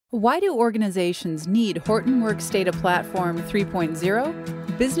Why do organizations need Hortonworks Data Platform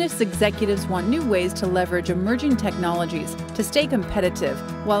 3.0? Business executives want new ways to leverage emerging technologies to stay competitive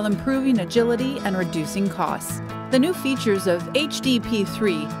while improving agility and reducing costs. The new features of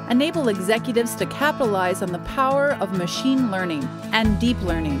HDP3 enable executives to capitalize on the power of machine learning and deep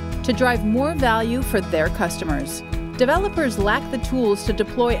learning to drive more value for their customers. Developers lack the tools to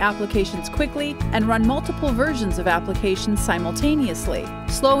deploy applications quickly and run multiple versions of applications simultaneously,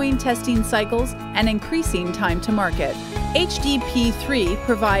 slowing testing cycles and increasing time to market. HDP3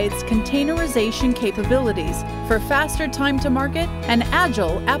 provides containerization capabilities for faster time to market and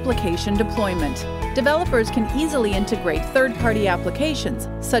agile application deployment. Developers can easily integrate third-party applications,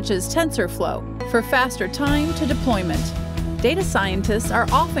 such as TensorFlow, for faster time to deployment. Data scientists are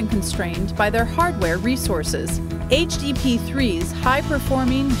often constrained by their hardware resources. HDP3's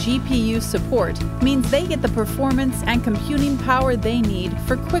high-performing GPU support means they get the performance and computing power they need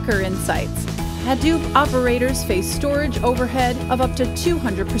for quicker insights. Hadoop operators face storage overhead of up to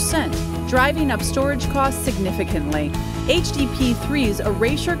 200%, driving up storage costs significantly. HDP3's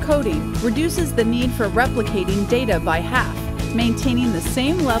erasure coding reduces the need for replicating data by half, maintaining the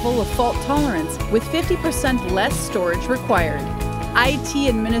same level of fault tolerance with 50% less storage required. IT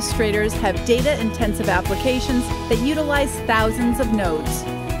administrators have data-intensive applications that utilize thousands of nodes.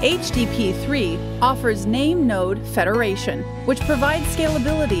 HDP3 offers name node federation, which provides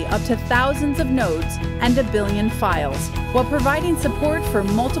scalability up to thousands of nodes and 1 billion files, while providing support for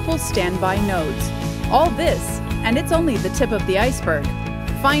multiple standby nodes. All this, and it's only the tip of the iceberg.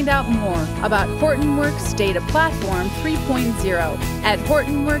 Find out more about Hortonworks Data Platform 3.0 at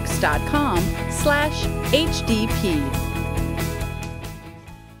hortonworks.com/HDP.